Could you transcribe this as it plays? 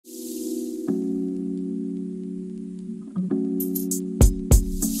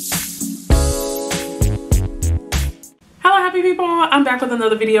beauty people, I'm back with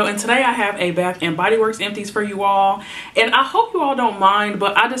another video, and today I have a Bath and Body Works empties for you all, and I hope you all don't mind,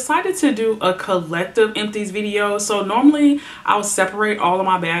 but I decided to do a collective empties video. So normally I'll separate all of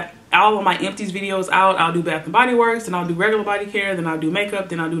my empties videos out. I'll do Bath and Body Works, then I'll do regular body care, then I'll do makeup,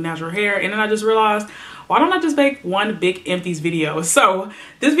 then I'll do natural hair, and then I just realized, why don't I just make one big empties video? So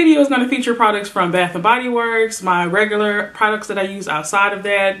this video is going to feature products from Bath and Body Works, my regular products that I use outside of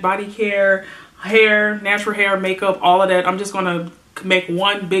that, body care, hair, natural hair, makeup, all of that. I'm just going to make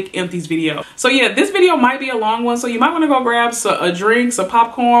one big empties video. So yeah, this video might be a long one, so you might want to go grab a drink, some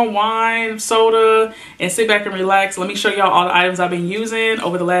popcorn, wine, soda, and sit back and relax. Let me show y'all all the items I've been using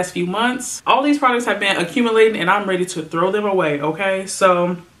over the last few months. All these products have been accumulating and I'm ready to throw them away, okay?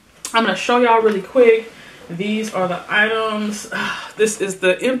 So I'm going to show y'all really quick. These are the items. This is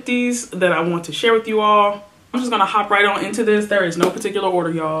the empties that I want to share with you all. I'm just gonna hop right on into this. There is no particular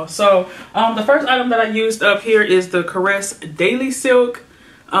order, y'all. So the first item that I used up here is the Caress Daily Silk,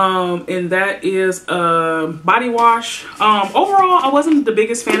 and that is a body wash. Overall, I wasn't the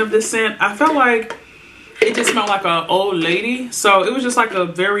biggest fan of this scent. I felt like it just smelled like an old lady. So it was just like a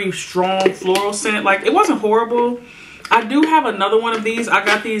very strong floral scent. Like, it wasn't horrible. I do have another one of these. I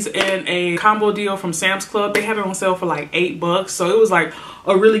got these in a combo deal from Sam's Club. They have it on sale for like $8, so it was like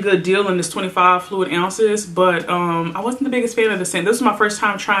a really good deal in this 25 fluid ounces. But I wasn't the biggest fan of the scent. This was my first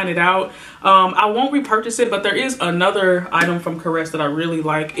time trying it out. I won't repurchase it, but there is another item from Caress that I really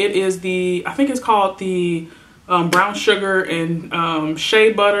like. It is the, I think it's called the brown sugar and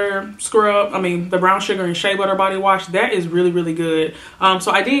shea butter scrub. I mean, the brown sugar and shea butter body wash. That is really, really good.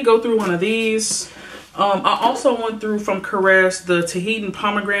 So I did go through one of these. I also went through from Caress the Tahitian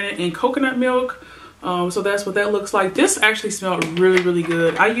pomegranate and coconut milk. So that's what that looks like. This actually smelled really, really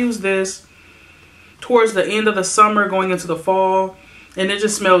good. I used this towards the end of the summer going into the fall, and it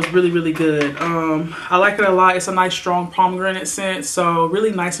just smells really, really good. I like it a lot. It's a nice strong pomegranate scent, so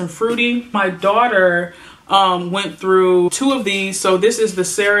really nice and fruity. My daughter went through two of these. So this is the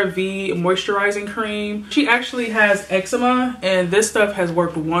CeraVe moisturizing cream. She actually has eczema, and this stuff has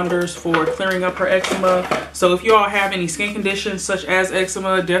worked wonders for clearing up her eczema. So if you all have any skin conditions such as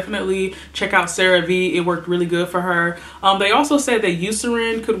eczema, definitely check out CeraVe. It worked really good for her. They also said that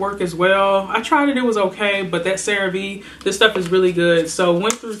Eucerin could work as well. I tried it, it was okay, but that CeraVe, this stuff is really good. So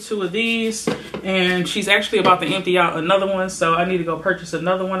went through two of these, and she's actually about to empty out another one, so I need to go purchase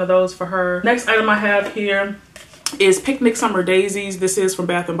another one of those for her. Next item I have here is Picnic Summer Daisies. This is from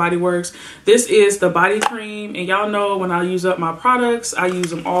Bath and Body Works. This is the body cream, and y'all know when I use up my products, I use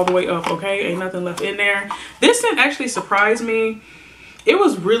them all the way up, okay? Ain't nothing left in there. This scent actually surprised me. It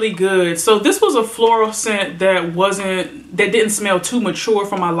was really good. So this was a floral scent that didn't smell too mature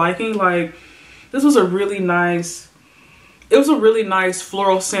for my liking. Like, this was a really nice, it was a really nice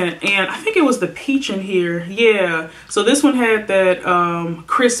floral scent, and I think it was the peach in here. Yeah, so this one had that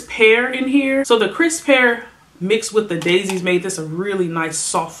crisp pear in here. So the crisp pear mixed with the daisies made this a really nice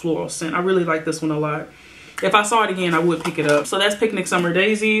soft floral scent. I really like this one a lot. If I saw it again, I would pick it up. So that's Picnic Summer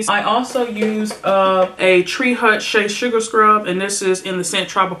Daisies. I also used a Tree Hut Shea Sugar Scrub, and this is in the scent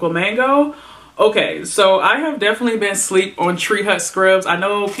Tropical Mango. Okay, so I have definitely been asleep on Tree Hut scrubs. I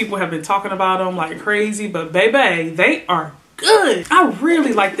know people have been talking about them like crazy, but baby, they are good. I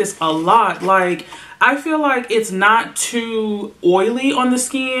really like this a lot. Like, I feel like it's not too oily on the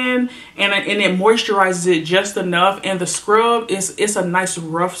skin, and it moisturizes it just enough. And the scrub it's a nice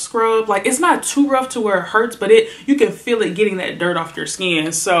rough scrub. Like, it's not too rough to where it hurts, but you can feel it getting that dirt off your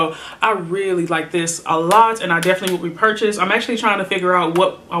skin. So I really like this a lot, and I definitely will repurchase. I'm actually trying to figure out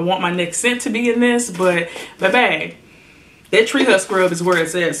what I want my next scent to be in this, but baby, that Tree Hut scrub is where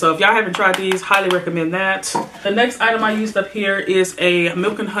it's at. So if y'all haven't tried these, highly recommend that. The next item I used up here is a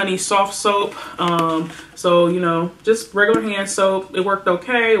Milk and Honey soft soap. So, you know, just regular hand soap. It worked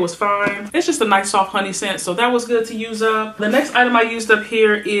okay. It was fine. It's just a nice soft honey scent, so that was good to use up. The next item I used up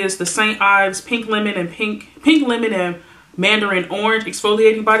here is the St. Ives Pink Lemon and Mandarin Orange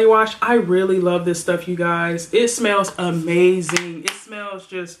exfoliating body wash. I really love this stuff, you guys. It smells amazing. It smells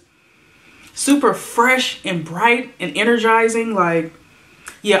just super fresh and bright and energizing. Like,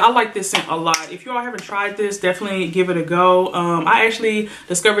 yeah, I like this scent a lot. If you all haven't tried this, definitely give it a go. I actually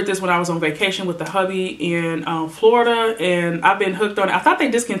discovered this when I was on vacation with the hubby in Florida, and I've been hooked on it. I thought they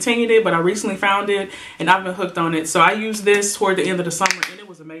discontinued it, but I recently found it, and I've been hooked on it. So I used this toward the end of the summer, and it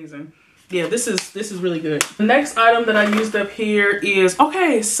was amazing. Yeah, this is really good. The next item that I used up here is,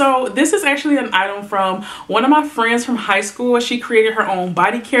 okay, so this is actually an item from one of my friends from high school. She created her own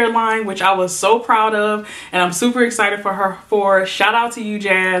body care line, which I was so proud of, and I'm super excited for her for. Shout out to you,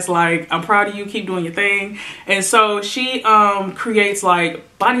 Jazz. Like, I'm proud of you. Keep doing your thing. And so she creates like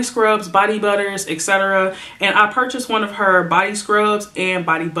body scrubs, body butters, etc. And I purchased one of her body scrubs and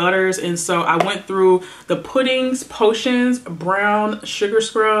body butters, and so I went through the Puddings Potions brown sugar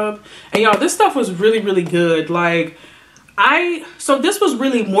scrub, and y'all, this stuff was really good. Like, so this was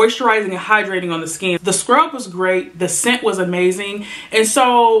really moisturizing and hydrating on the skin. The scrub was great, the scent was amazing, and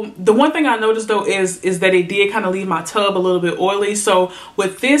so the one thing I noticed though is that it did kind of leave my tub a little bit oily. So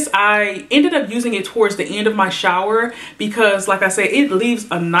with this, I ended up using it towards the end of my shower because, like I said, it leaves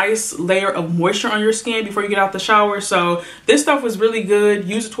a nice layer of moisture on your skin before you get out the shower. So this stuff was really good.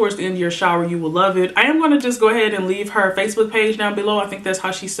 Use it towards the end of your shower, you will love it. I am going to just go ahead and leave her Facebook page down below. I think that's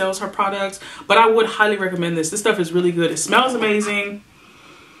how she sells her products, but I would highly recommend this. This stuff is really good. It smells amazing.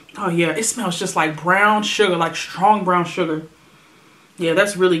 Oh yeah, it smells just like brown sugar, like strong brown sugar. Yeah,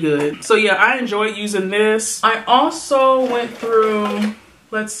 that's really good. So yeah, I enjoyed using this. I also went through,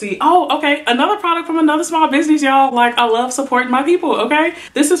 let's see. Oh, okay. Another product from another small business, y'all. Like, I love supporting my people, okay?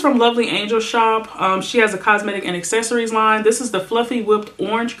 This is from Lovely Angel Shop. She has a cosmetic and accessories line. This is the Fluffy Whipped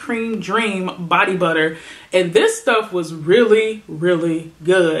Orange Cream Dream Body Butter. And this stuff was really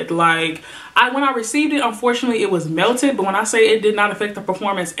good. Like, when I received it, unfortunately, it was melted. But when I say it did not affect the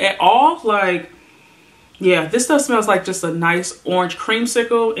performance at all, like, yeah, this stuff smells like just a nice orange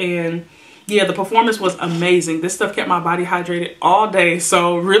creamsicle. And yeah, the performance was amazing. This stuff kept my body hydrated all day.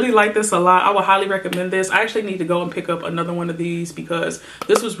 So really like this a lot. I would highly recommend this. I actually need to go and pick up another one of these because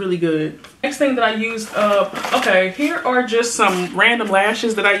this was really good. Next thing that I used up, okay, here are just some random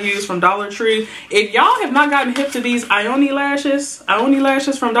lashes that I used from Dollar Tree. If y'all have not gotten hip to these Ioni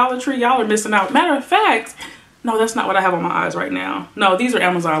lashes from Dollar Tree, y'all are missing out. Matter of fact, no, that's not what I have on my eyes right now. No, these are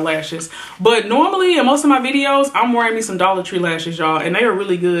Amazon lashes. But normally in most of my videos, I'm wearing me some Dollar Tree lashes, y'all, and they are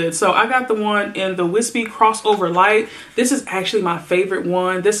really good. So I got the one in the Wispy Crossover Light. This is actually my favorite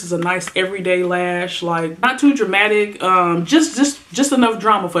one. This is a nice everyday lash, like not too dramatic, just enough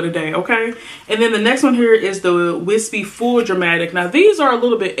drama for the day, okay? And then the next one here is the Wispy Full Dramatic. Now these are a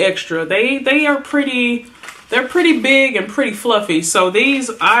little bit extra. They are pretty. They're pretty big and pretty fluffy. So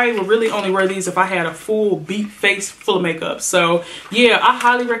these, I would really only wear these if I had a full beat face full of makeup. So yeah, I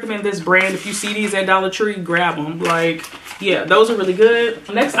highly recommend this brand. If you see these at Dollar Tree, grab them. Like, yeah, those are really good.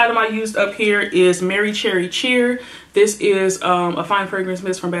 Next item I used up here is Mary Cherry Cheer. This is a fine fragrance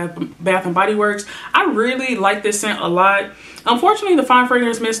mist from Bath & Body Works. I really like this scent a lot. Unfortunately, the fine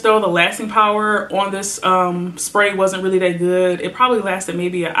fragrance mist though, the lasting power on this spray wasn't really that good. It probably lasted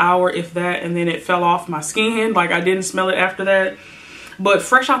maybe an hour, if that, and then it fell off my skin. Like, I didn't smell it after that. But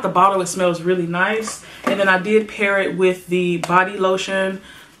fresh out the bottle, it smells really nice. And then I did pair it with the body lotion.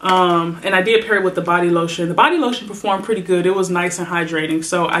 And I did pair it with the body lotion. The body lotion performed pretty good. It was nice and hydrating.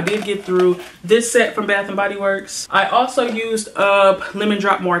 So I did get through this set from Bath & Body Works. I also used up Lemon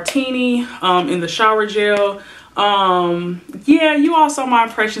Drop Martini in the shower gel. Yeah, you all saw my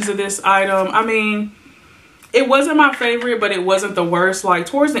impressions of this item. I mean, it wasn't my favorite, but it wasn't the worst. Like,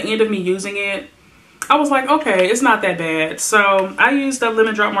 towards the end of me using it, I was like, okay, it's not that bad. So I used that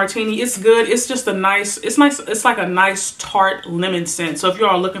Lemon Drop Martini. It's good. It's just a nice, it's like a nice tart lemon scent. So if you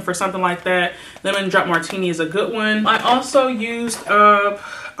all are looking for something like that, Lemon Drop Martini is a good one. I also used up,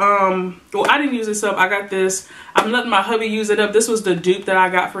 well, I didn't use this up. I got this. I'm letting my hubby use it up. This was the dupe that I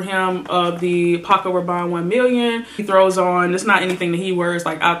got for him of the Paco Rabanne 1 Million. He throws on, it's not anything that he wears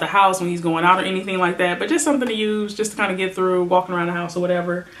like out the house when he's going out or anything like that, but just something to use just to kind of get through walking around the house or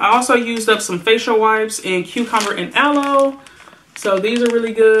whatever. I also used up some facial wipes in Cucumber and Aloe. So these are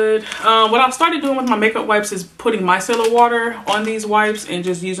really good. What I've started doing with my makeup wipes is putting micellar water on these wipes and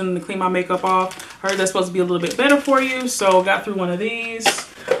just using them to clean my makeup off. Heard that's supposed to be a little bit better for you, so got through one of these.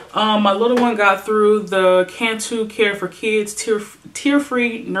 My little one got through the Cantu Care for Kids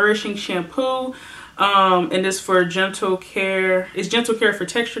Tear-Free Nourishing Shampoo. And this for gentle care. It's gentle care for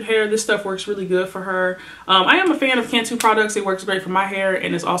textured hair. This stuff works really good for her. I am a fan of Cantu products. It works great for my hair,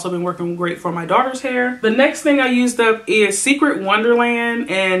 and it's also been working great for my daughter's hair. The next thing I used up is Secret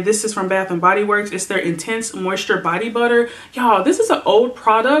Wonderland, and this is from Bath & Body Works. It's their Intense Moisture Body Butter. Y'all, this is an old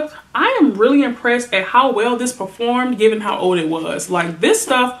product. I am really impressed at how well this performed given how old it was. Like, this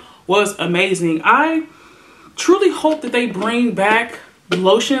stuff was amazing. I truly hope that they bring back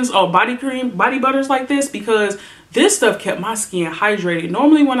lotions or body butters like this, because this stuff kept my skin hydrated.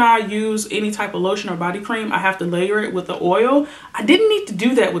 Normally when I use any type of lotion or body cream, I have to layer it with the oil. I didn't need to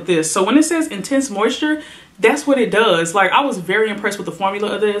do that with this. So when it says intense moisture, that's what it does. Like, I was very impressed with the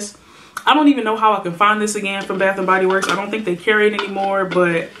formula of this. I don't even know how I can find this again from Bath and Body Works. I don't think they carry it anymore,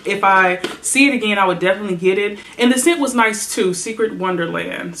 but if I see it again, I would definitely get it. And the scent was nice too, Secret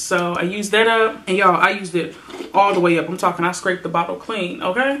Wonderland. So I used that up, and y'all, I used it all the way up. I'm talking, I scraped the bottle clean,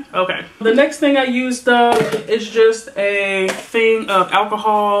 okay? Okay. The next thing I used up is just a thing of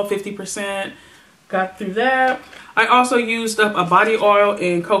alcohol, 50%. Got through that. I also used up a body oil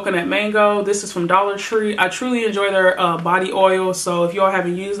in coconut mango. This is from Dollar Tree. I truly enjoy their body oil, so if y'all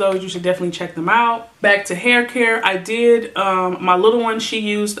haven't used those, you should definitely check them out. Back to hair care, I did, my little one, she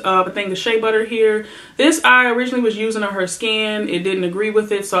used a thing of shea butter here. This I originally was using on her skin. It didn't agree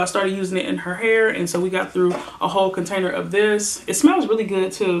with it, so I started using it in her hair, and so we got through a whole container of this. It smells really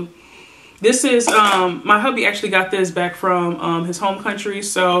good too. This is, my hubby actually got this back from his home country.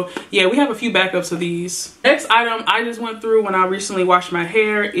 So yeah, we have a few backups of these. Next item I just went through when I recently washed my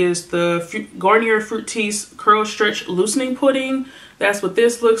hair is the Garnier Fructis Curl Stretch Loosening Pudding. That's what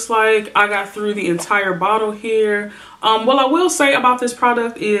this looks like. I got through the entire bottle here. What I will say about this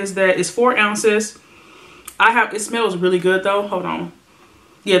product is that it's 4 ounces. It smells really good though. Hold on.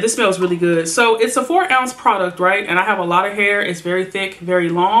 Yeah, this smells really good. So it's a 4-ounce product, right? And I have a lot of hair. It's very thick, very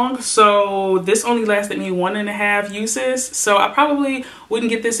long. So this only lasted me 1.5 uses. So I probably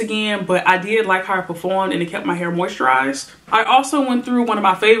wouldn't get this again, but I did like how it performed and it kept my hair moisturized. I also went through one of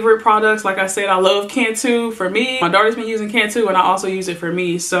my favorite products. Like I said, I love Cantu for me. My daughter's been using Cantu and I also use it for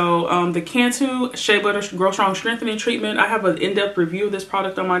me. So the Cantu Shea Butter Grow Strong Strengthening Treatment. I have an in-depth review of this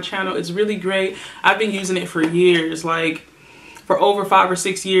product on my channel. It's really great. I've been using it for years, like for over 5 or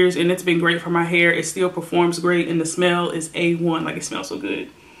 6 years, and it's been great for my hair. It still performs great and the smell is A1. Like, it smells so good.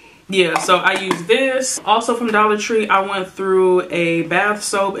 Yeah, so I use this. Also from Dollar Tree, I went through a bath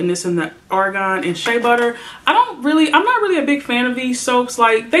soap, and this in the argan and shea butter. I'm not really a big fan of these soaps.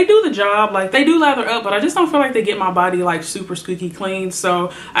 Like, they do the job, like they do lather up, but I just don't feel like they get my body like super squeaky clean.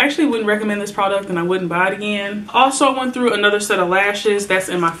 So I actually wouldn't recommend this product and I wouldn't buy it again. Also, I went through another set of lashes that's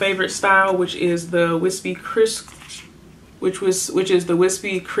in my favorite style, which is the Wispy Crisscross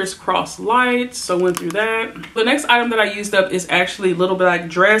Light. So went through that. The next item that I used up is actually Little Black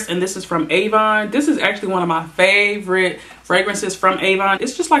Dress, and this is from Avon. This is actually one of my favorite fragrances from Avon.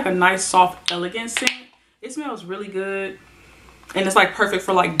 It's just like a nice, soft, elegant scent. It smells really good. And it's like perfect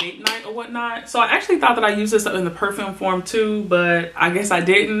for like date night or whatnot. So I actually thought that I used this up in the perfume form too, but I guess I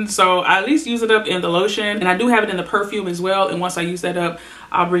didn't. So I at least use it up in the lotion, and I do have it in the perfume as well. And once I use that up,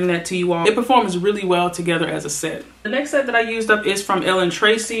 I'll bring that to you all. It performs really well together as a set. The next set that I used up is from Ellen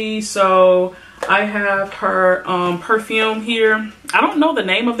Tracy. So I have her perfume here. I don't know the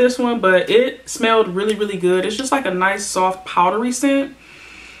name of this one, but it smelled really, really good. It's just like a nice, soft, powdery scent.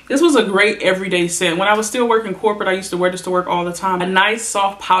 This was a great everyday scent. When I was still working corporate, I used to wear this to work all the time. A nice,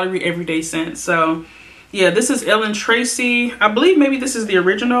 soft, powdery, everyday scent. So yeah, this is Ellen Tracy. I believe maybe this is the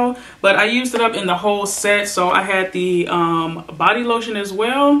original, but I used it up in the whole set. So I had the body lotion as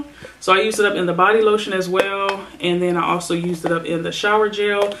well. So I used it up in the body lotion as well. And then I also used it up in the shower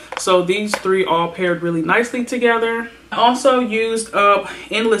gel. So these three all paired really nicely together. I also used up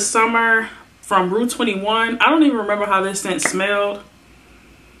Endless Summer from Rue 21. I don't even remember how this scent smelled.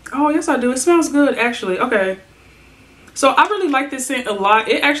 Oh, yes, I do. It smells good, actually. Okay. So I really like this scent a lot.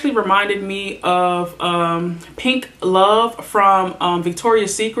 It actually reminded me of Pink Love from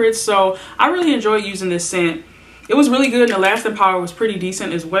Victoria's Secret. So I really enjoyed using this scent. It was really good, and the lasting power was pretty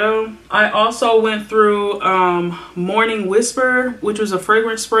decent as well. I also went through Morning Whisper, which was a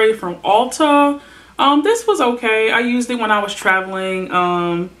fragrance spray from Ulta. This was okay. I used it when I was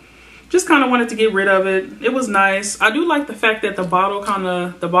traveling. Just kind of wanted to get rid of it. It was nice. I do like the fact that the bottle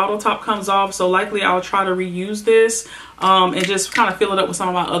top comes off, so likely I'll try to reuse this and just kind of fill it up with some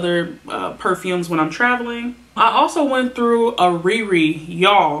of my other perfumes when I'm traveling. I also went through a Riri.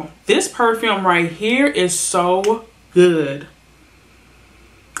 Y'all, this perfume right here is so good.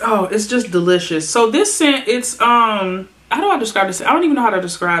 Oh, it's just delicious. So this scent, it's how do I describe this? I don't even know how to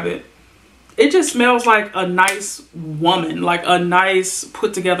describe it. It just smells like a nice woman, like a nice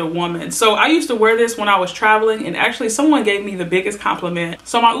put together woman. So I used to wear this when I was traveling, and actually someone gave me the biggest compliment.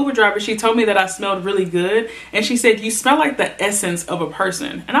 So my Uber driver, she told me that I smelled really good, and she said, you smell like the essence of a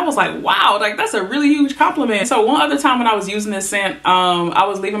person. And I was like, wow, like that's a really huge compliment. So one other time when I was using this scent, I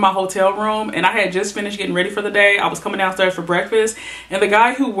was leaving my hotel room and I had just finished getting ready for the day. I was coming downstairs for breakfast, and the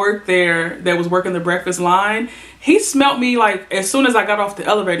guy who worked there that was working the breakfast line, he smelled me like as soon as I got off the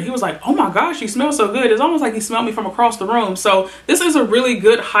elevator. He was like, oh my gosh, you smell so good. It's almost like he smelled me from across the room. So this is a really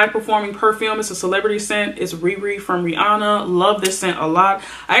good high performing perfume. It's a celebrity scent. It's Riri from Rihanna. Love this scent a lot.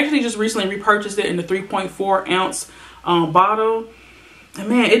 I actually just recently repurchased it in the 3.4 ounce bottle. And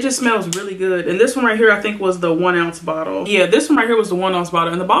man, it just smells really good. And this one right here, I think was the 1 ounce bottle. Yeah, this one right here was the 1 ounce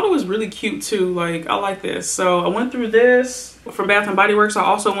bottle. And the bottle was really cute too. Like, I like this. So I went through this from Bath and Body Works. I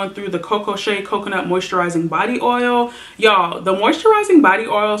also went through the Coco Shea Coconut Moisturizing Body Oil. Y'all, the moisturizing body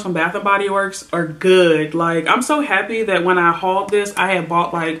oils from Bath and Body Works are good. Like, I'm so happy that when I hauled this, I had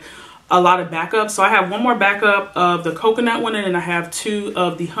bought like a lot of backups. So I have one more backup of the coconut one, and then I have 2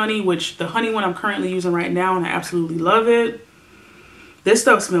 of the honey, which the honey one I'm currently using right now, and I absolutely love it. This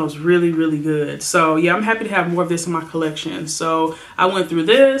stuff smells really, really good. So yeah, I'm happy to have more of this in my collection. So I went through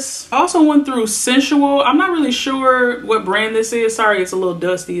this. I also went through Sensual. I'm not really sure what brand this is. Sorry, it's a little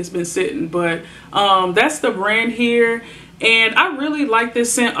dusty. It's been sitting, but that's the brand here. And I really like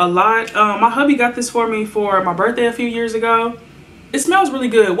this scent a lot. My hubby got this for me for my birthday a few years ago. It smells really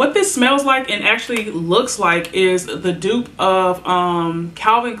good. What this smells like and actually looks like is the dupe of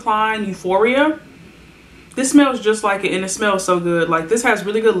Calvin Klein Euphoria. This smells just like it, and it smells so good. Like, this has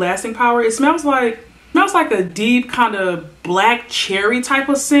really good lasting power. It smells like a deep kind of black cherry type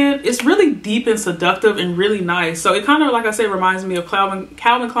of scent. It's really deep and seductive and really nice. So it kind of, like I said, reminds me of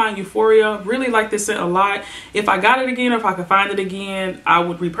Calvin Klein Euphoria. Really like this scent a lot. If I got it again, or if I could find it again, I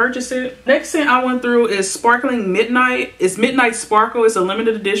would repurchase it. Next scent I went through is Sparkling Midnight. It's Midnight Sparkle. It's a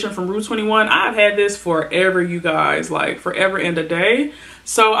limited edition from Rue 21. I've had this forever, you guys, like forever and a day.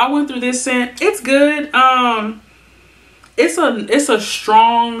 So I went through this scent. It's good. It's a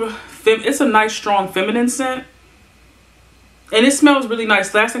nice strong feminine scent, and it smells really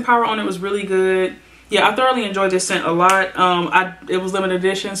nice. Lasting power on it was really good. Yeah, I thoroughly enjoyed this scent a lot. It was limited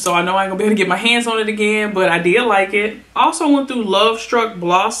edition, so I know I ain't gonna be able to get my hands on it again, but I did like it. Also went through Love Struck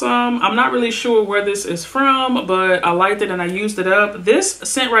Blossom. I'm not really sure where this is from, but I liked it and I used it up. This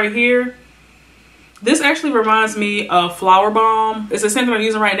scent right here, this actually reminds me of Flower Bomb. It's a scent that I'm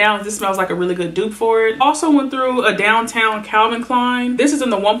using right now. This smells like a really good dupe for it. Also went through a Downtown Calvin Klein. This is in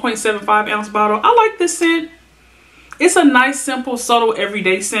the 1.75 ounce bottle. I like this scent. It's a nice, simple, subtle,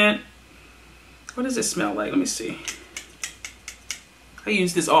 everyday scent. What does it smell like? Let me see. I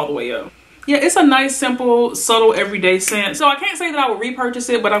use this all the way up. Yeah, it's a nice, simple, subtle, everyday scent. So I can't say that I would repurchase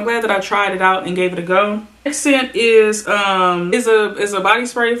it, but I'm glad that I tried it out and gave it a go. Next scent is a body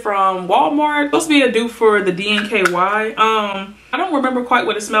spray from Walmart. It's supposed to be a dupe for the DNKY. I don't remember quite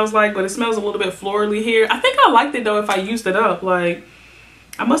what it smells like, but it smells a little bit florally here. I think I liked it though if I used it up. Like,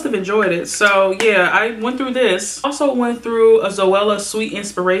 I must have enjoyed it. So yeah, I went through this. Also went through a Zoella Sweet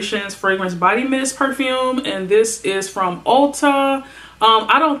Inspirations Fragrance Body Mist perfume, and this is from Ulta.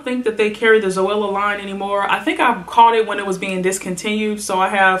 I don't think that they carry the Zoella line anymore. I think I caught it when it was being discontinued. So I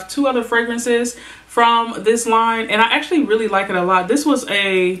have 2 other fragrances from this line, and I actually really like it a lot. This was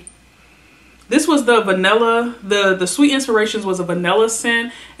the vanilla, the Sweet Inspirations was a vanilla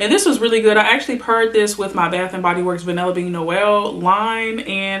scent, and this was really good. I actually paired this with my Bath and Body Works Vanilla Bean Noel line,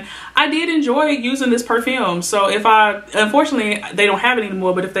 and I did enjoy using this perfume. So unfortunately they don't have it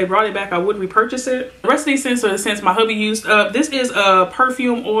anymore, but if they brought it back, I would repurchase it. The rest of these scents are the scents my hubby used up. This is a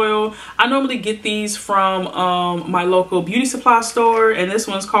perfume oil. I normally get these from my local beauty supply store, and this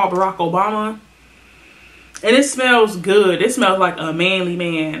one's called Barack Obama, and it smells good. It smells like a manly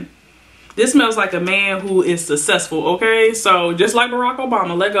man. This smells like a man who is successful, okay? So just like Barack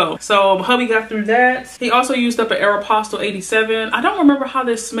Obama, let go. So hubby got through that. He also used up an Aeropostale 87. I don't remember how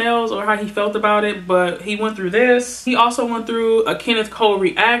this smells or how he felt about it, but he went through this. He also went through a Kenneth Cole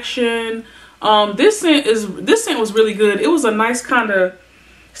Reaction. This scent was really good. It was a nice kind of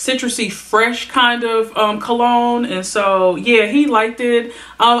citrusy, fresh kind of cologne, and so yeah, he liked it.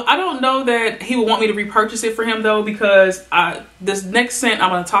 I don't know that he would want me to repurchase it for him though, because this next scent I'm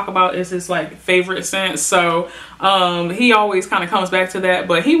going to talk about is his like favorite scent, so he always kind of comes back to that.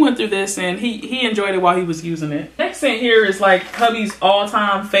 But he went through this and he enjoyed it while he was using it. Next scent here is like hubby's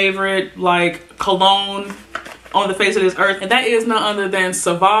all-time favorite like cologne on the face of this earth, and that is none other than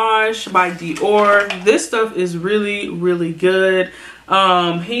Sauvage by Dior. This stuff is really, really good.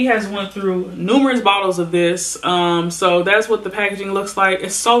 He has went through numerous bottles of this, so that's what the packaging looks like.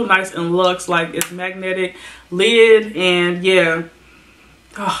 It's so nice and luxe, like it's magnetic lid, and yeah,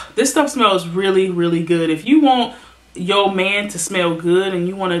 this stuff smells really, really good. If you want your man to smell good, and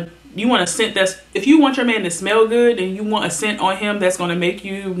you want a scent if you want your man to smell good and you want a scent on him that's going to make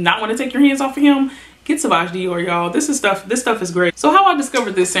you not want to take your hands off of him, get Sauvage Dior, y'all. This stuff is great. So how I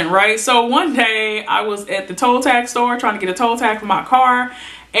discovered this scent, right? So one day I was at the toll tag store trying to get a toll tag for my car,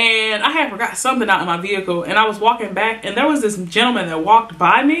 and I had forgot something out in my vehicle, and I was walking back, and there was this gentleman that walked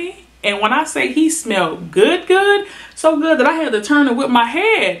by me, and when I say he smelled good, so good that I had to turn and whip my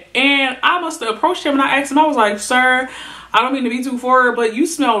head, and I must have approached him and I asked him, I was like, sir, I don't mean to be too forward, but you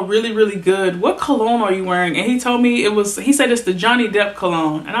smell really, really good. What cologne are you wearing? And he told me he said it's the Johnny Depp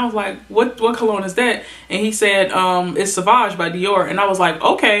cologne. And I was like, what cologne is that? And he said, it's Sauvage by Dior. And I was like,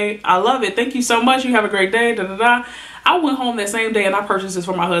 okay, I love it. Thank you so much. You have a great day. Da, da, da. I went home that same day and I purchased this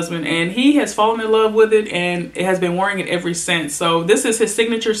for my husband, and he has fallen in love with it and has been wearing it ever since. So this is his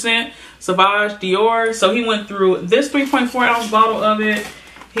signature scent, Sauvage Dior. So he went through this 3.4 ounce bottle of it.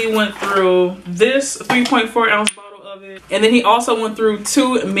 He went through this 3.4 ounce bottle of it. And then he also went through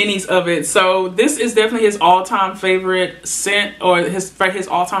 2 minis of it. So this is definitely his all-time favorite scent, or his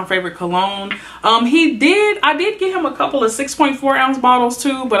all-time favorite cologne. I did get him a couple of 6.4 ounce bottles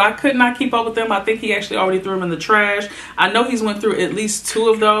too, but I could not keep up with them. I think he actually already threw them in the trash. I know he's went through at least 2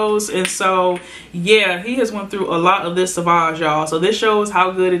 of those. And so yeah, he has went through a lot of this Sauvage, y'all. So this shows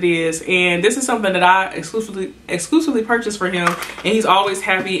how good it is. And this is something that I exclusively purchased for him. And he's always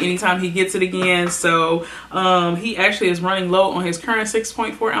happy anytime he gets it again. So he actually is running low on his current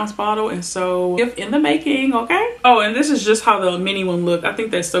 6.4 ounce bottle. And so gift in the making, okay? Oh, and this is just how the mini one looked. I think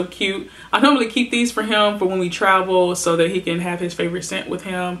that's so cute. I normally keep these for him for when we travel so that he can have his favorite scent with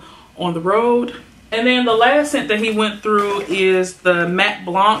him on the road. And then the last scent that he went through is the Matte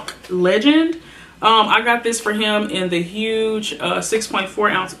Blanc Legend. I got this for him in the huge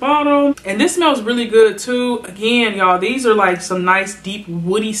 6.4 ounce bottle, and this smells really good too. Again, y'all, these are like some nice deep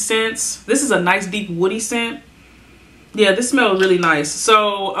woody scents. This is a nice deep woody scent. Yeah, this smells really nice.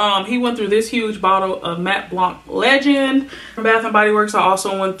 So he went through this huge bottle of Matte Blanc Legend. From Bath & Body Works, I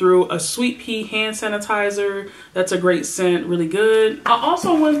also went through a Sweet Pea hand sanitizer. That's a great scent, really good. I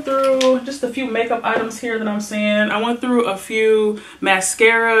also went through just a few makeup items here that I'm seeing. I went through a few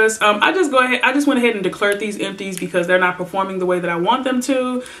mascaras. I just went ahead and declared these empties because they're not performing the way that I want them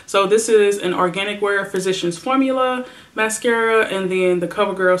to. So this is an Organic Wear Physicians Formula mascara, and then the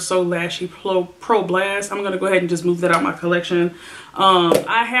CoverGirl So Lashy Pro Blast. I'm gonna go ahead and just move that out my collection.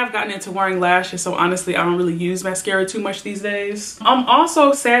 I have gotten into wearing lashes, so honestly I don't really use mascara too much these days. I'm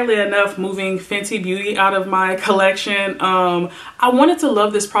also, sadly enough, moving Fenty Beauty out of my collection. I wanted to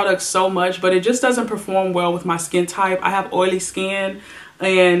love this product so much, but it just doesn't perform well with my skin type. I have oily skin,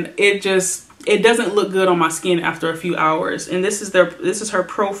 and it doesn't look good on my skin after a few hours. And this is her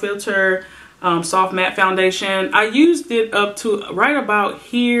Pro Filter soft matte foundation. I used it up to right about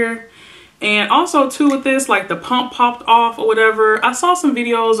here, and also too with this, like the pump popped off or whatever. I saw some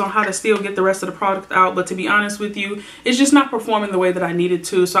videos on how to still get the rest of the product out, but to be honest with you, it's just not performing the way that I needed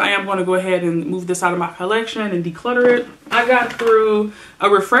to. So I am going to go ahead and move this out of my collection and declutter it. I got through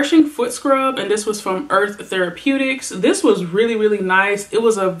a refreshing foot scrub, and this was from Earth Therapeutics. This was really, really nice. It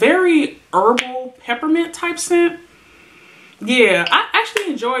was a very herbal peppermint type scent. Yeah, I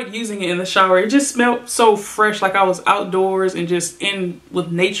actually enjoyed using it in the shower. It just smelled so fresh, like I was outdoors and just in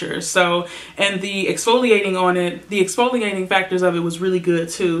with nature. So, and the exfoliating on it, the exfoliating factors of it was really good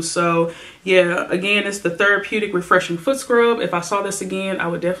too. So yeah, again, it's the Therapeutic Refreshing Foot Scrub. If I saw this again, I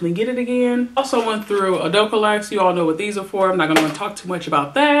would definitely get it again. Also went through Adocalax. You all know what these are for. I'm not going to talk too much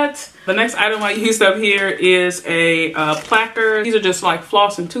about that. The next item I used up here is a placard. These are just like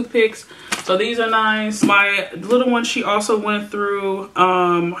floss and toothpicks. So these are nice. My little one, she also went through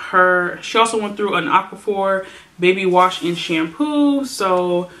an Aquaphor baby wash and shampoo.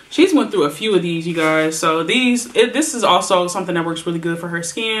 So she's went through a few of these, you guys. So this is also something that works really good for her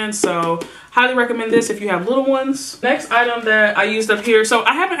skin. So highly recommend this if you have little ones. Next item that I used up here. So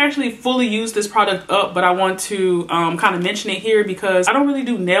I haven't actually fully used this product up, but I want to kind of mention it here because I don't really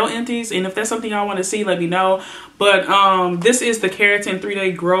do nail empties. And if that's something y'all want to see, let me know. But this is the Keratin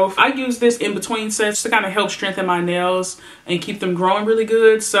 3-Day Growth. I use this in between sets to kind of help strengthen my nails and keep them growing really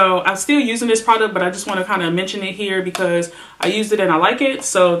good. So I'm still using this product, but I just want to kind of mention it here because I used it and I like it.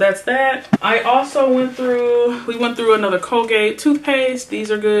 So that's that. I also we went through another Colgate toothpaste.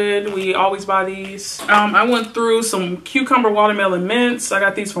 These are good. We always buy these. I went through some cucumber watermelon mints. I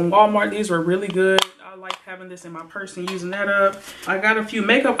got these from Walmart. These were really good. I like having this in my purse and using that up. I got a few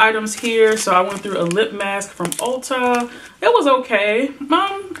makeup items here. So I went through a lip mask from Ulta. It was okay.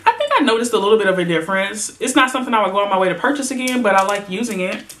 I think I noticed a little bit of a difference. It's not something I would go on my way to purchase again, but I like using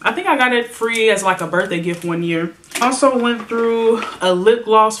it. I think I got it free as like a birthday gift one year. Also went through a lip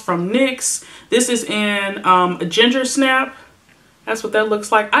gloss from NYX. This is in a Ginger Snap. That's what that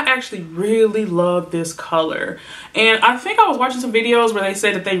looks like. I actually really love this color. And I think I was watching some videos where they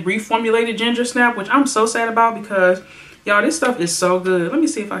said that they reformulated Ginger Snap, which I'm so sad about because, y'all, this stuff is so good. Let me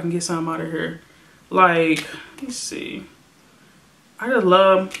see if I can get some out of here. Like, let me see. I just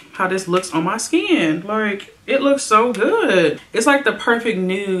love how this looks on my skin. Like, it looks so good. It's like the perfect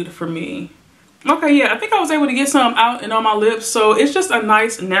nude for me. Okay, yeah, I think I was able to get some out and on my lips. So it's just a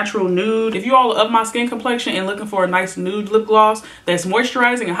nice natural nude. If you all are of my skin complexion and looking for a nice nude lip gloss that's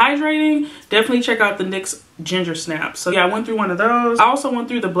moisturizing and hydrating, definitely check out the NYX Ginger Snap. So yeah, I went through one of those. I also went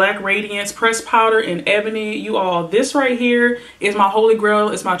through the Black Radiance Pressed Powder in Ebony. You all, this right here is my holy grail.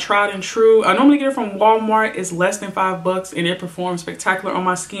 It's my tried and true. I normally get it from Walmart. It's less than $5 and it performs spectacular on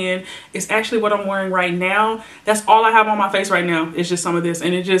my skin. It's actually what I'm wearing right now. That's all I have on my face right now. It's just some of this,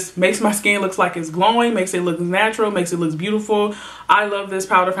 and it just makes my skin look like it's glowing, makes it look natural, makes it look beautiful. I love this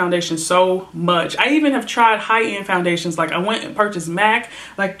powder foundation so much. I even have tried high-end foundations. Like I went and purchased MAC.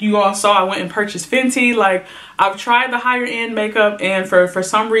 Like you all saw, I went and purchased Fenty. Like I've tried the higher end makeup, and for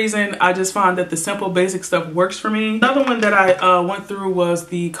some reason I just find that the simple basic stuff works for me. Another one that I went through was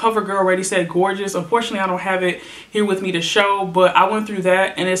the CoverGirl Ready Set Gorgeous. Unfortunately, I don't have it here with me to show, but I went through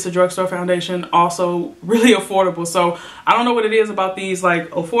that, and it's a drugstore foundation, also really affordable. So I don't know what it is about these like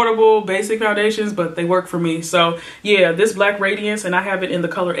affordable basic foundations, but they work for me. So yeah, this Black Radiance, and I have it in the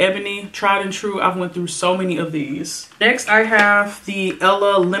color Ebony, tried and true. I've went through so many of these. Next I have the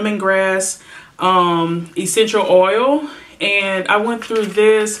Ella Lemongrass essential oil, and I went through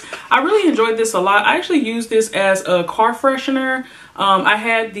this. I really enjoyed this a lot. I actually used this as a car freshener. I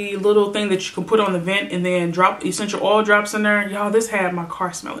had the little thing that you can put on the vent and then drop essential oil drops in there. Y'all, this had my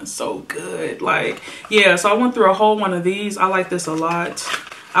car smelling so good. Like, yeah, so I went through a whole one of these. I like this a lot.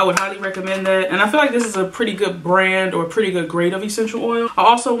 I would highly recommend that. And I feel like this is a pretty good brand or pretty good grade of essential oil. I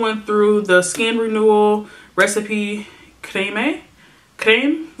also went through the Skin Renewal Recipe Creme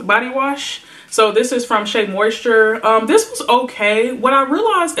body wash. So this is from Shea Moisture. This was okay. What I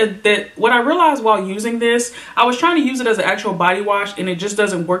realized while using this, I was trying to use it as an actual body wash, and it just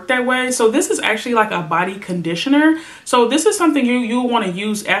doesn't work that way. So this is actually like a body conditioner. So this is something you'll want to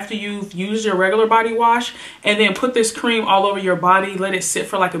use after you've used your regular body wash, and then put this cream all over your body, let it sit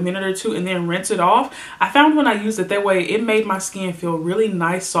for like a minute or two, and then rinse it off. I found when I used it that way, it made my skin feel really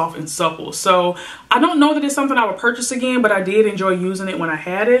nice, soft, and supple. So I don't know that it's something I would purchase again, but I did enjoy using it when I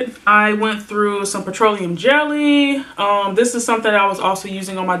had it. I went through some petroleum jelly. This is something I was also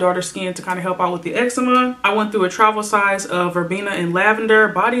using on my daughter's skin to kind of help out with the eczema. I went through a travel size of Verbena and Lavender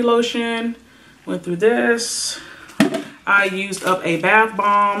body lotion. Went through this. I used up a bath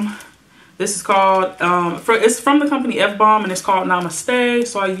bomb. This is called, it's from the company F-Bomb, and it's called Namaste.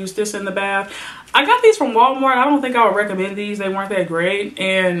 So I used this in the bath. I got these from Walmart. I don't think I would recommend these. They weren't that great.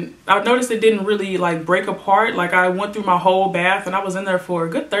 And I noticed it didn't really like break apart. Like I went through my whole bath and I was in there for a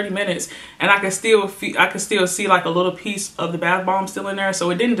good 30 minutes, and I could still see like a little piece of the bath bomb still in there.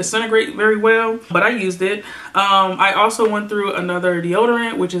 So it didn't disintegrate very well, but I used it. I also went through another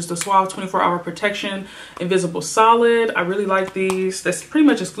deodorant, which is the Suave 24-Hour Protection Invisible Solid. I really like these. That's pretty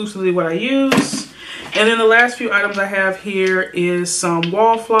much exclusively what I use. And then the last few items I have here is some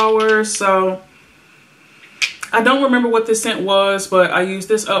wallflowers. So I don't remember what this scent was, but I used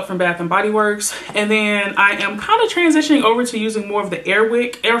this up from Bath & Body Works. And then I am kind of transitioning over to using more of the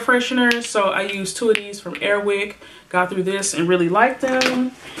Airwick air fresheners. So I used 2 of these from Airwick. Got through this and really liked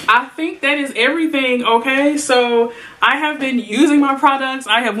them. I think that is everything, okay? So I have been using my products.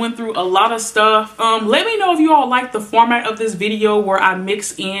 I have went through a lot of stuff. Let me know if you all like the format of this video where I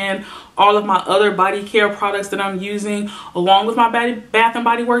mix in all of my other body care products that I'm using along with my Bath &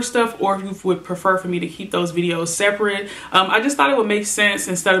 Body Works stuff, or if you would prefer for me to keep those videos separate. I just thought it would make sense,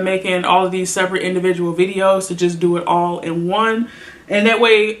 instead of making all of these separate individual videos, to just do it all in one. And that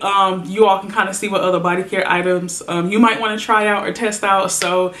way you all can kind of see what other body care items you might want to try out or test out.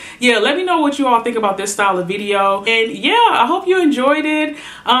 So yeah, let me know what you all think about this style of video. And yeah, I hope you enjoyed it.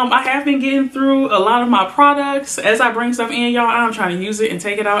 I have been getting through a lot of my products. As I bring stuff in, y'all, I'm trying to use it and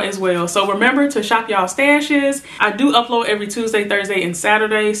take it out as well. So remember to shop y'all stashes. I do upload every Tuesday, Thursday, and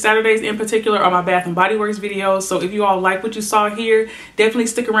Saturday. Saturdays in particular are my Bath & Body Works videos. So if you all like what you saw here, definitely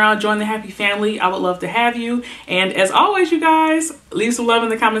stick around, join the happy family. I would love to have you. And as always, you guys, leave some love in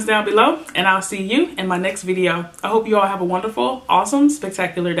the comments down below, and I'll see you in my next video. I hope you all have a wonderful, awesome,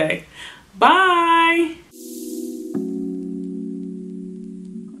 spectacular day. Bye.